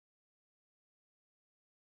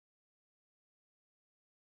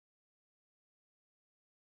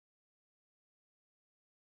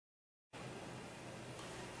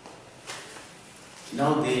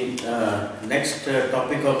Now the next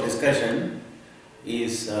topic of discussion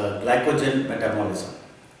is glycogen metabolism.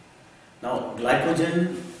 Now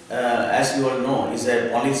glycogen, as you all know, is a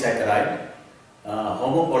polysaccharide,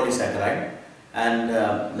 homopolysaccharide, and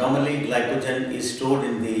normally glycogen is stored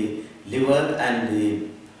in the liver and the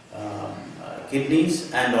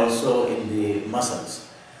kidneys and also in the muscles.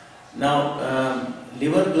 Now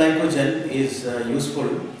liver glycogen is useful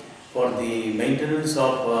for the maintenance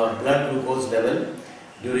of blood glucose level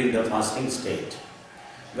during the fasting state,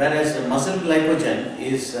 whereas the muscle glycogen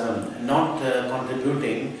is not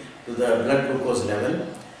contributing to the blood glucose level.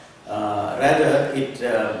 Rather, it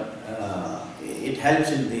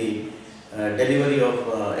helps in the delivery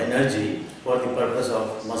of energy for the purpose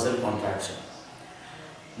of muscle contraction.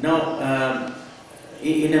 Now,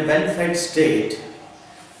 in a well-fed state,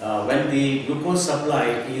 when the glucose supply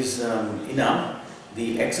is enough,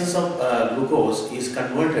 the excess of glucose is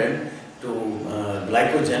converted to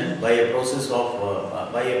glycogen by a process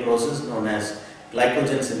known as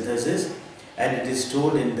glycogen synthesis, and it is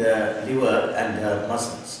stored in the liver and the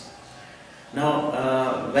muscles. Now,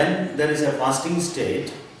 when there is a fasting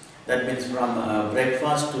state, that means from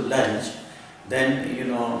breakfast to lunch, then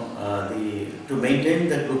to maintain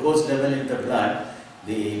the glucose level in the blood,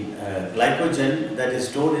 the glycogen that is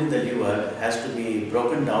stored in the liver has to be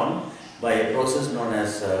broken down by a process known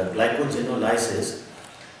as glycogenolysis,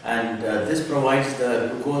 and this provides the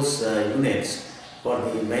glucose units for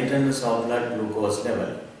the maintenance of blood glucose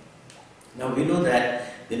level. Now we know that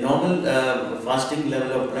the normal fasting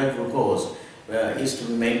level of blood glucose is to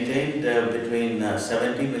be maintained between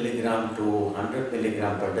 70 milligram to 100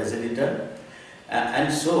 milligram per deciliter,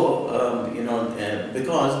 and so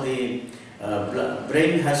because the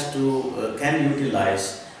brain can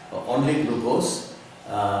utilize only glucose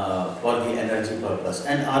for the energy purpose,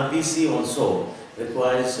 and RBC also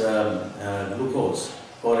requires glucose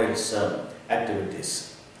for its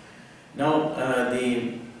activities. Now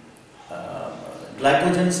the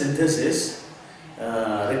glycogen synthesis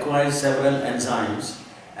requires several enzymes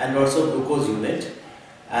and also glucose unit,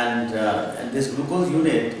 and this glucose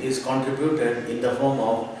unit is contributed in the form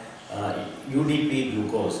of UDP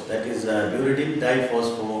glucose, that is uridine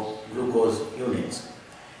diphosphoglucose units.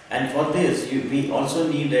 And for this, we also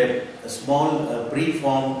need a small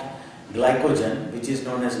preformed glycogen, which is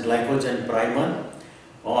known as glycogen primer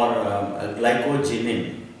or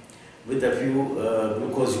glycogenin, with a few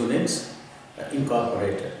glucose units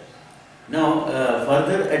incorporated. Now,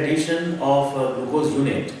 further addition of glucose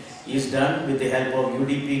unit is done with the help of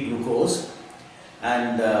UDP glucose,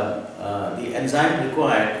 and the enzyme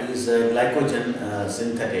required is glycogen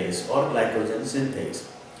synthetase or glycogen synthase.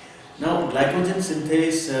 Now, glycogen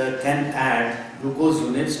synthase can add glucose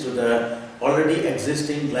units to the already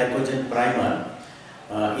existing glycogen primer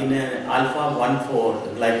in an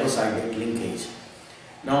alpha-1,4 glycosidic linkage.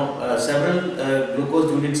 Now, several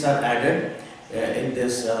glucose units are added in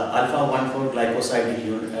this alpha-1,4 glycosidic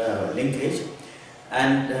linkage,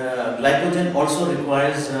 and glycogen also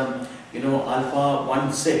requires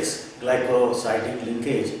alpha-1,6 glycosidic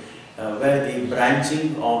linkage where the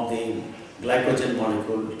branching of the glycogen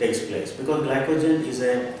molecule takes place, because glycogen is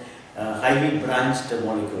a highly branched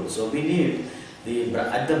molecule. So we need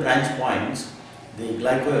at the branch points the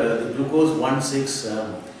glucose 1,6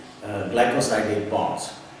 glycosidic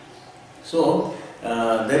bonds. So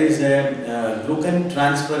there is a glucan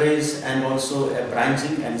transferase and also a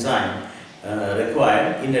branching enzyme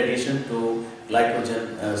required in addition to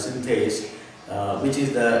glycogen synthase, which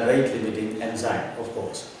is the rate limiting enzyme, of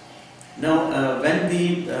course. Now when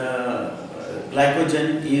the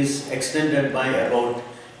glycogen is extended by about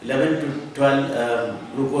 11 to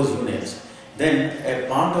 12 glucose units, then a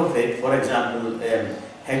part of it, for example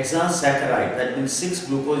hexasaccharide, that means 6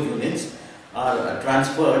 glucose units, are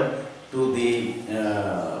transferred to the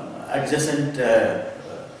adjacent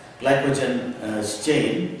glycogen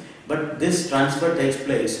chain, but this transfer takes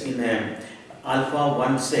place in a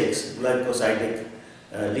alpha-1,6 glycosidic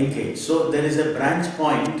linkage. So there is a branch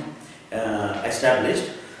point established,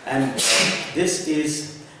 and this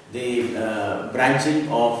is the branching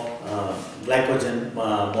of glycogen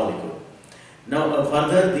molecule. Now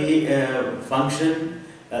further the function,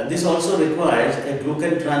 this also requires a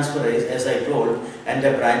glucan transferase, as I told, and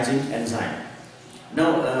a branching enzyme.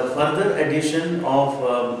 Now further addition of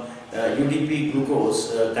UDP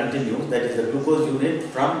glucose continues, that is the glucose unit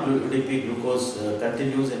from UDP glucose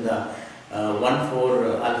continues in the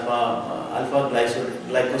 1,4 alpha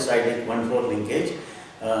glycosidic 1,4 linkage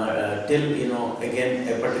till again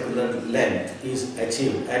a particular length is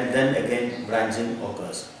achieved, and then again branching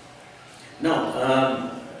occurs. Now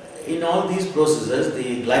in all these processes,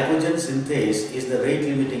 the glycogen synthase is the rate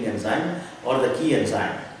limiting enzyme or the key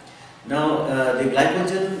enzyme. Now, the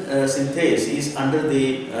glycogen synthase is under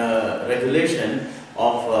the regulation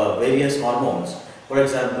of various hormones. For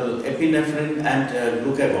example, epinephrine and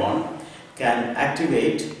glucagon can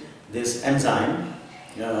activate this enzyme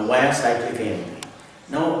via cyclic AMP.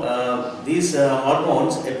 Now, these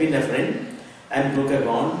hormones, epinephrine and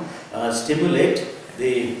glucagon, stimulate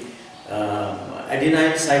the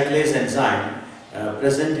adenine cyclase enzyme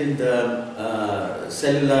present in the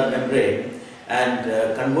cellular membrane and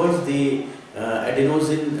converts the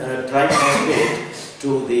adenosine triphosphate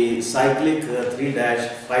to the cyclic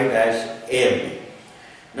 3-5-AMP.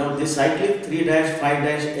 Now, this cyclic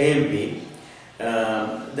 3-5-AMP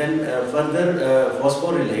then further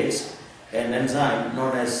phosphorylates an enzyme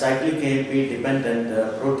known as cyclic AMP dependent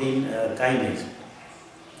protein kinase.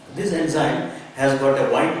 This enzyme has got a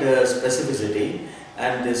wide specificity,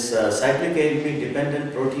 and this cyclic AMP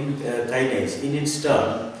dependent protein kinase in its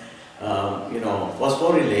turn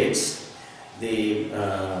phosphorylates the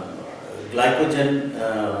glycogen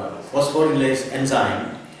phosphorylase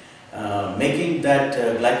enzyme, making that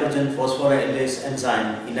glycogen phosphorylase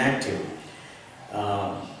enzyme inactive.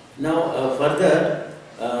 Further,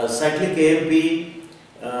 cyclic AMP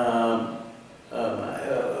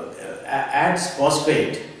adds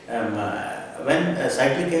phosphate. When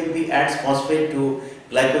cyclic AMP adds phosphate to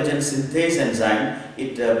glycogen synthase enzyme,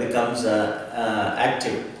 it becomes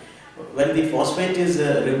active. When the phosphate is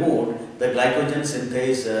removed, the glycogen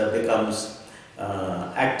synthase becomes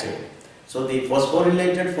active. So the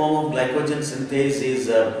phosphorylated form of glycogen synthase is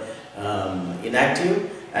inactive,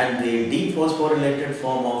 and the dephosphorylated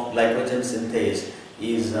form of glycogen synthase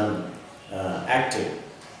is active.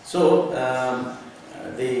 So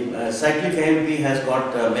the cyclic AMP has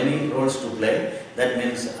got many roles to play. That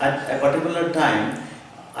means at a particular time,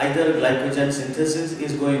 either glycogen synthesis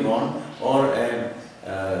is going on or a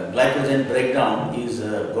glycogen breakdown is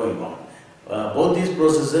going on. Both these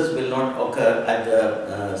processes will not occur at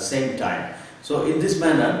the same time. So in this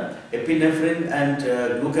manner, epinephrine and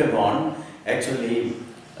glucagon actually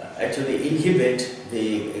inhibit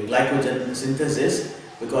the glycogen synthesis,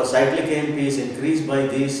 because cyclic AMP is increased by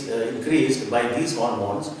these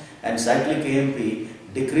hormones, and cyclic AMP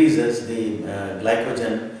decreases the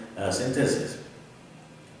glycogen synthesis.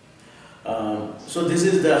 So this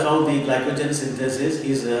is how the glycogen synthesis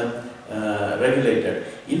is regulated.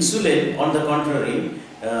 Insulin, on the contrary,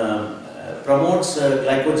 promotes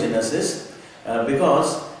glycogenesis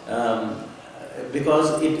because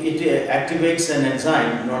it activates an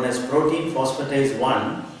enzyme known as protein phosphatase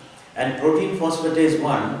 1, and protein phosphatase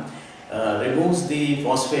 1 removes the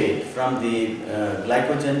phosphate from the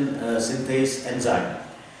glycogen synthase enzyme.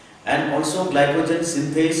 And also glycogen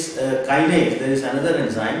synthase kinase, there is another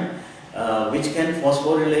enzyme which can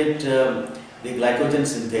phosphorylate the glycogen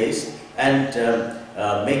synthase and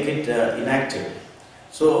make it inactive.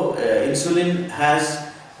 So insulin has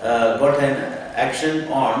got an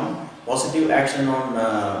positive action on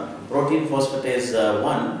protein phosphatase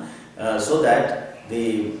 1, so that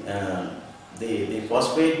the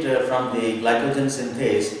phosphate from the glycogen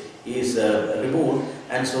synthase is removed,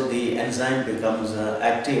 and so the enzyme becomes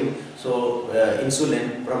active. So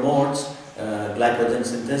insulin promotes glycogen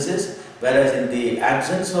synthesis, whereas in the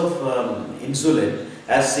absence of insulin,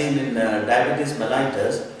 as seen in diabetes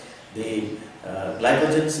mellitus, the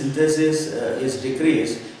glycogen synthesis is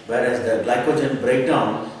decreased, whereas the glycogen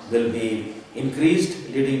breakdown will be increased,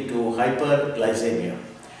 leading to hyperglycemia.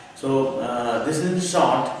 So this is in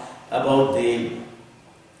short about the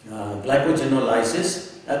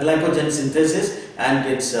glycogenolysis, glycogen synthesis and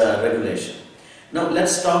its regulation. Now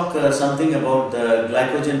let's talk something about the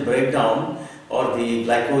glycogen breakdown or the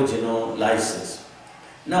glycogenolysis.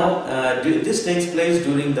 Now this takes place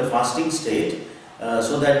during the fasting state,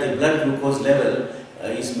 so that the blood glucose level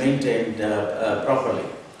is maintained properly.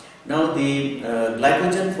 Now the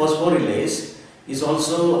glycogen phosphorylase is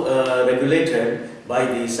also regulated by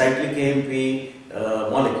the cyclic AMP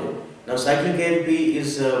molecule. Now cyclic AMP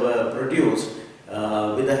is produced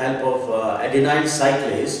with the help of adenine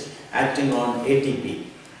cyclase acting on ATP.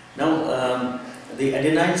 Now the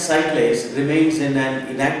adenine cyclase remains in an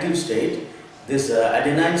inactive state. This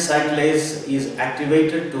adenine cyclase is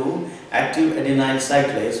activated to active adenine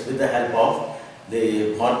cyclase with the help of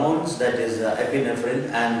the hormones, that is epinephrine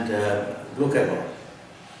and glucagon.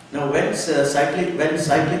 Now when cyclic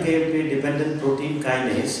AMP dependent protein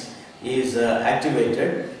kinase is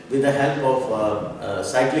activated with the help of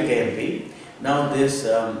cyclic AMP, now this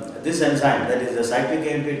enzyme, that is the cyclic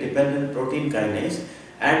AMP dependent protein kinase,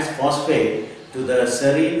 adds phosphate to the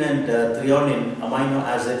serine and threonine amino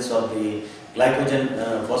acids of the glycogen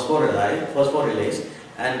phosphorylase,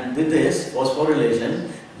 and with this phosphorylation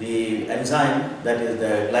the enzyme, that is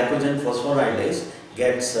the glycogen phosphorylase,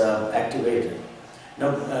 gets activated.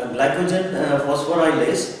 Now glycogen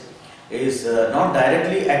phosphorylase is not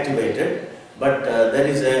directly activated, but there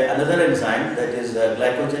is another enzyme, that is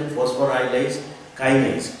glycogen phosphorylase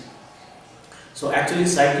kinase. So actually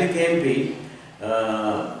cyclic AMP,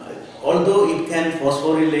 although it can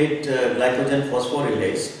phosphorylate glycogen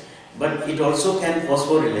phosphorylase, but it also can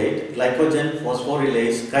phosphorylate glycogen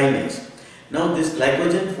phosphorylase kinase. Now this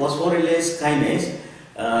glycogen phosphorylase kinase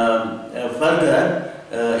further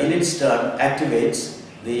in its turn activates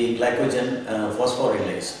the glycogen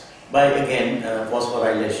phosphorylase by again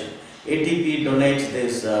phosphorylation. ATP donates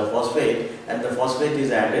this phosphate, and the phosphate is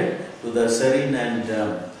added to the serine and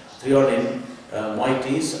threonine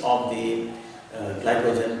moieties of the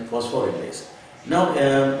glycogen phosphorylase. Now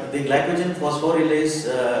the glycogen phosphorylase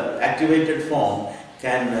activated form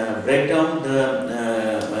can break down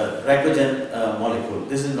the glycogen molecule.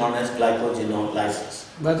 This is known as glycogenolysis.